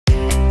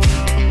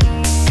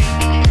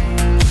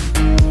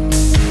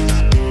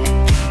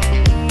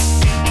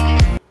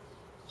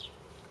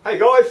Hey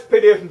guys,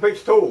 PDF from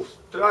Pete's Tools.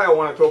 Today I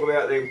want to talk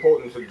about the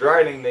importance of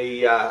draining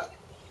the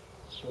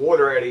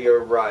water out of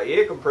your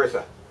air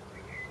compressor.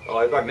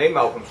 I got an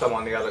email from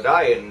someone the other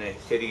day and he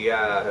said he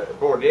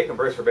bought an air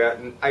compressor about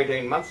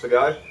 18 months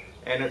ago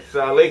and it's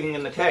leaking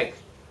in the tank.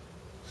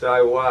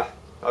 So I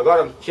got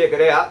him to check it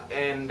out,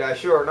 and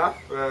sure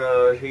enough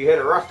he had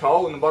a rust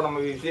hole in the bottom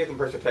of his air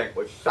compressor tank,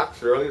 which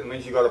sucks really. It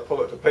means you've got to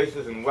pull it to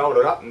pieces and weld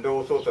it up and do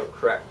all sorts of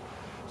crap.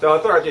 So I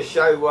thought I'd just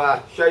show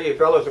you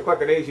fellas a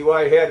quick and easy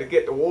way how to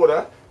get the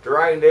water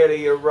drained out of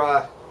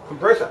your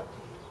compressor.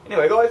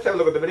 Anyway guys, have a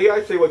look at the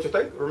video, see what you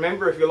think.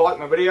 Remember, if you like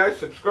my video,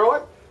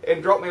 subscribe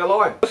and drop me a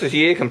line. This is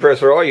the air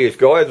compressor I use,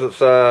 guys.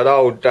 It's an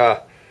old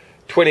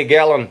 20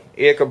 gallon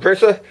air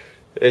compressor.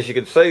 As you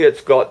can see, it's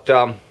got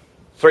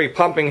 3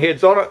 pumping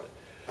heads on it,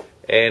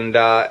 and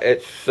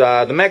it's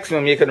the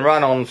maximum you can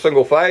run on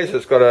single phase.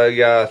 It's got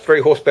a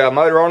 3 horsepower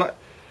motor on it,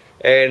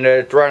 and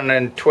it's running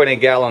in 20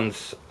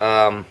 gallons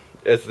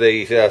is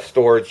the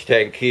storage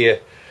tank here.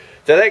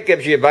 So that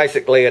gives you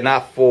basically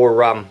enough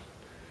for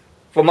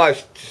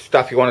most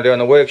stuff you want to do in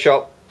the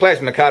workshop.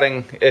 Plasma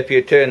cutting, if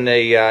you turn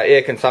the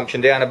air consumption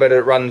down a bit,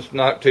 it runs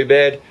not too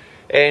bad.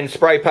 And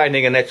spray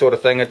painting and that sort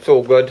of thing, it's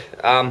all good.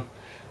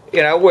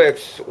 You know,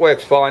 it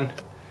works fine.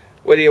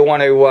 Whether you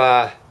want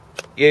to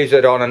use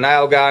it on a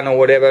nail gun or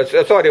whatever,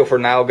 it's ideal for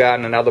a nail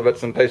gun and other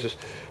bits and pieces.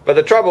 But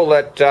the trouble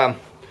that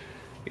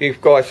you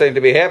guys seem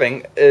to be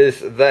having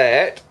is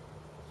that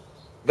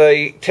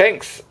the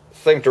tanks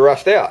seem to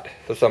rust out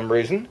for some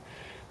reason.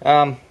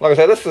 Like I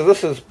say,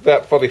 this is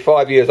about probably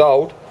 5 years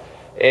old,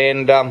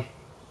 and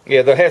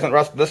yeah,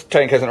 this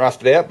tank hasn't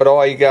rusted out, but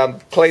I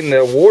clean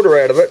the water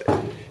out of it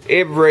about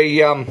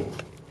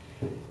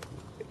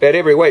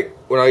every week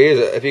when I use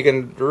it. If you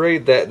can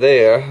read that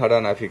there, I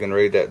don't know if you can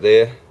read that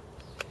there.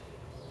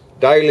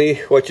 Daily,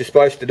 what you're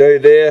supposed to do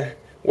there,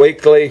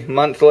 weekly,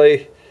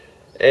 monthly,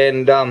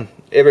 and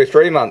every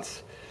 3 months.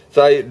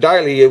 So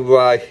daily, you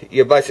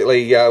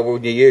basically,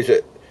 when you use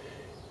it,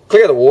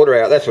 clear the water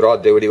out. That's what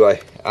I'd do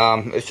anyway.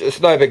 It's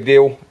no big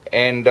deal,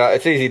 and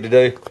it's easy to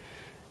do,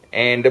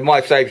 and it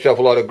might save yourself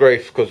a lot of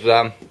grief, because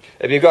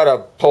if you've got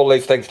to pull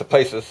these things to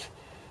pieces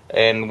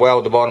and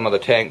weld the bottom of the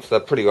tanks, they're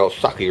pretty well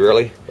sucky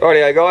really.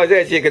 Rightio guys,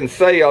 as you can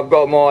see, I've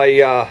got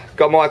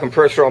my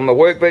compressor on the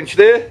workbench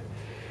there,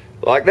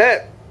 like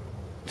that.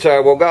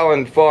 So we'll go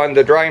and find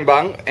the drain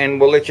bung and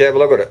we'll let you have a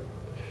look at it.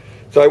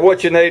 So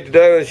what you need to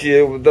do is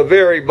the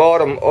very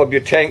bottom of your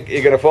tank,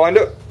 you're going to find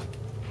it.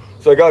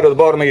 So go to the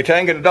bottom of your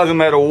tank, and it doesn't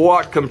matter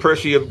what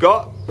compressor you've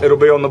got, it'll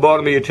be on the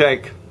bottom of your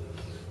tank.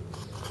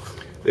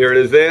 There it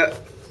is there.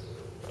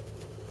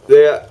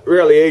 There,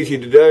 really easy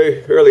to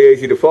do, really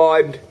easy to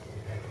find.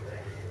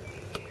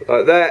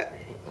 Like that.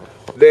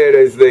 There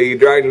is the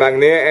drain bung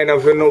there, and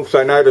I've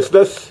also noticed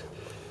this.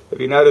 Have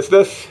you noticed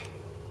this?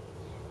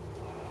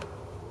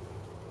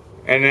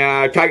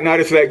 And take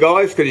notice of that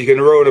guys, because you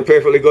can ruin a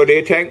perfectly good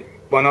air tank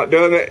by not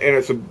doing it, and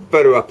it's a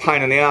bit of a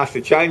pain in the ass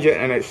to change it,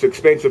 and it's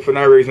expensive for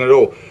no reason at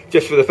all.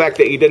 Just for the fact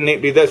that you didn't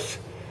empty this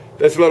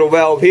little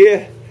valve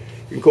here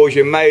can cause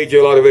you a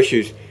major lot of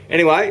issues.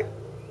 Anyway,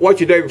 what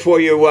you do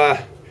before you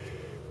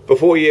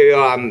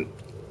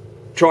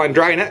try and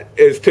drain it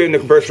is turn the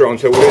compressor on.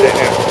 So we'll do that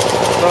now.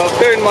 So I've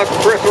turned my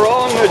compressor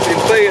on. As you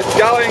can see, it's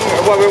going,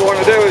 and what we want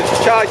to do is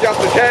charge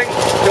up the tank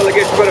until it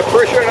gets a bit of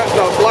pressure in it,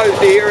 so it blows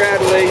the air out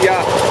of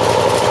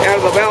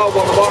the valve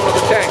on the bottom of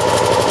the tank.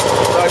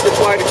 So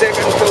just wait a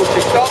second until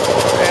she stops,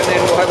 and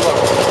then we'll have a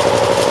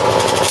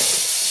look.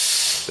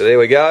 So there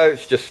we go,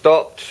 it's just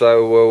stopped.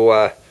 So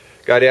we'll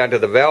go down to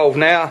the valve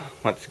now.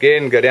 Once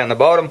again, go down the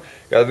bottom.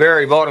 Go to the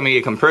very bottom of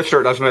your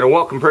compressor. It doesn't matter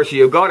what compressor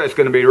you've got, it's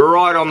going to be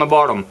right on the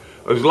bottom,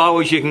 as low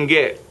as you can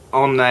get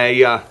on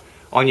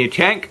your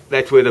tank.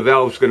 That's where the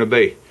valve's going to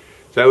be.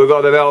 So we've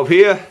got the valve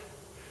here.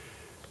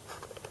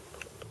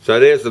 So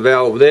there's the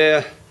valve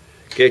there.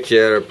 Get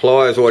your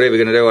pliers or whatever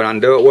you're going to do and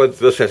undo it with.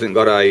 This hasn't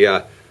got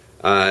a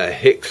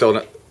hex on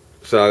it,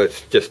 so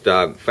it's just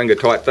a finger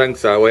tight thing.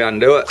 So we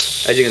undo it.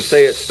 As you can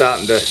see, it's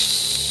starting to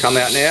come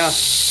out now.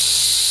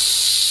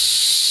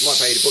 Might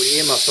pay you to put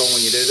your earmuffs on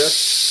when you do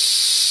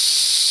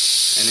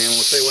this, and then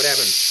we'll see what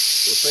happens.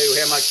 We'll see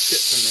how much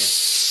sits in there.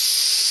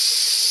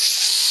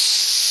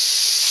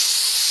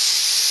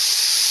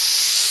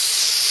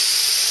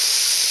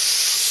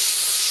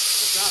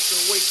 It's after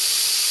a week,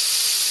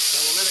 so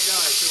we'll let it go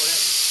and see what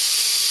happens.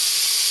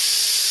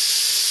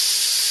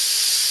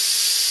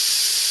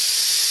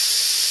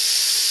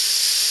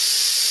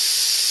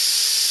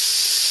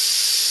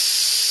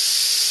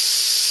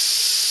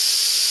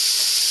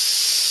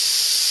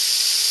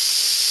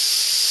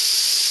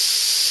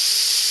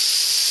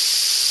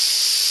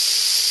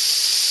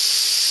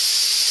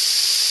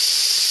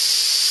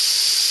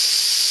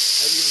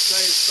 As you can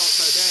see, it's not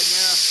so bad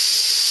now.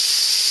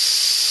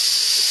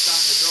 It's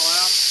starting to dry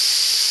up.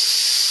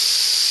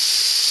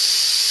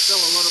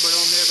 Still a little bit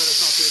on there, but it's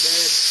not too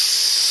bad.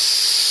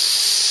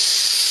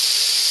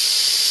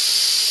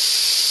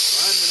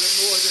 Right, a bit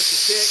more just to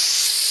check.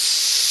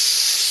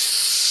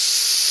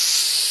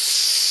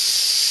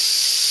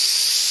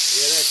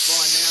 Yeah, that's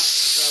fine now.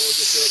 So we'll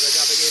just do it back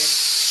up again.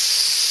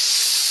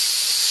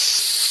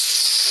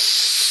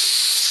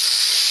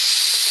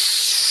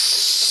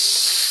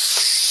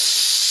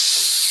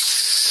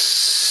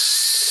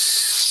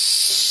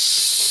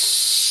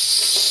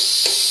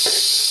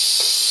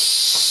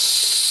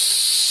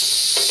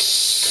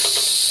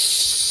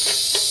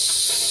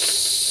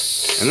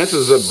 And this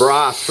is a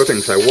brass fitting,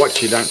 so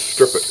watch you don't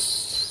strip it,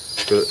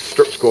 because it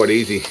strips quite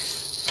easy.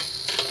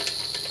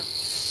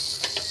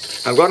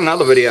 I've got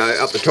another video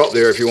up the top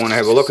there if you want to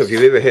have a look, if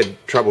you've ever had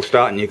trouble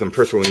starting your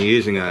compressor when you're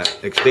using an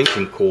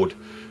extension cord,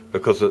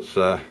 because it's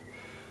I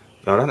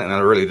don't think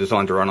they're really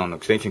designed to run on an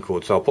extension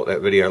cord, so I'll put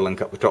that video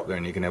link up the top there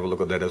and you can have a look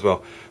at that as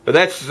well. But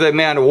that's the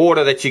amount of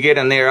water that you get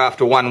in there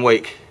after 1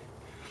 week.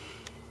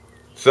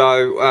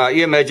 So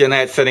you imagine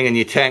that sitting in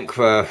your tank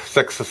for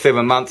 6 or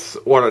 7 months.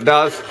 What it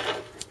does,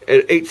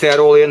 it eats out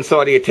all the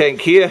inside of your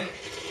tank here,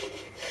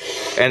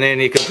 and then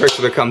your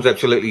compressor becomes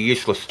absolutely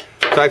useless.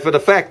 So for the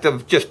fact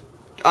of just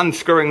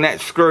unscrewing that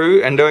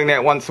screw and doing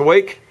that once a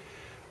week,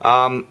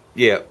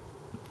 yeah,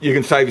 you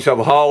can save yourself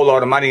a whole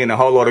lot of money and a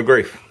whole lot of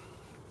grief.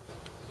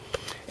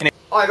 Anyway.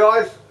 Hi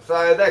guys,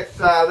 so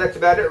that's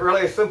about it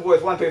really. As simple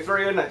as 1, 2,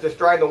 3, isn't it? Just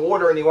drain the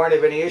water and you won't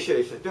have any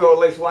issues. Just do it at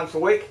least once a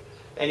week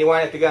and you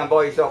won't have to go and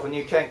buy yourself a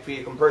new tank for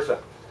your compressor.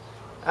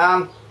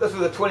 This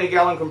is a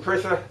 20-gallon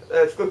compressor.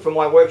 It's good for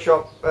my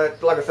workshop.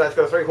 Like I say, it's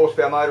got a 3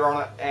 horsepower motor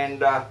on it,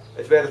 and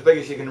it's about as big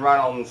as you can run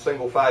on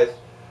single phase.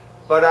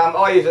 But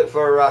I use it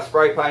for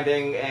spray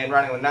painting and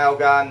running with nail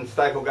guns,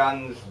 staple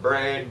guns,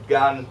 brad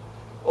gun,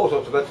 all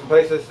sorts of bits and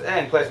pieces,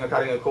 and plasma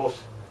cutting of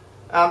course.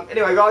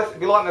 Anyway guys,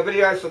 if you like my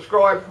video,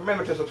 subscribe.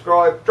 Remember to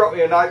subscribe. Drop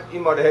me a note. You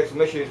might have had some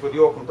issues with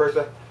your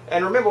compressor.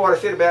 And remember what I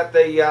said about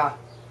the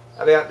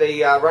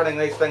running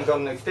these things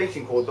on the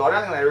extension cords. I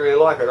don't think they really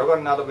like it. I've got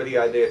another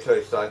video there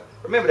too, so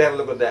remember to have a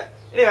look at that.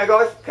 Anyway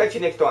guys, catch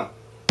you next time.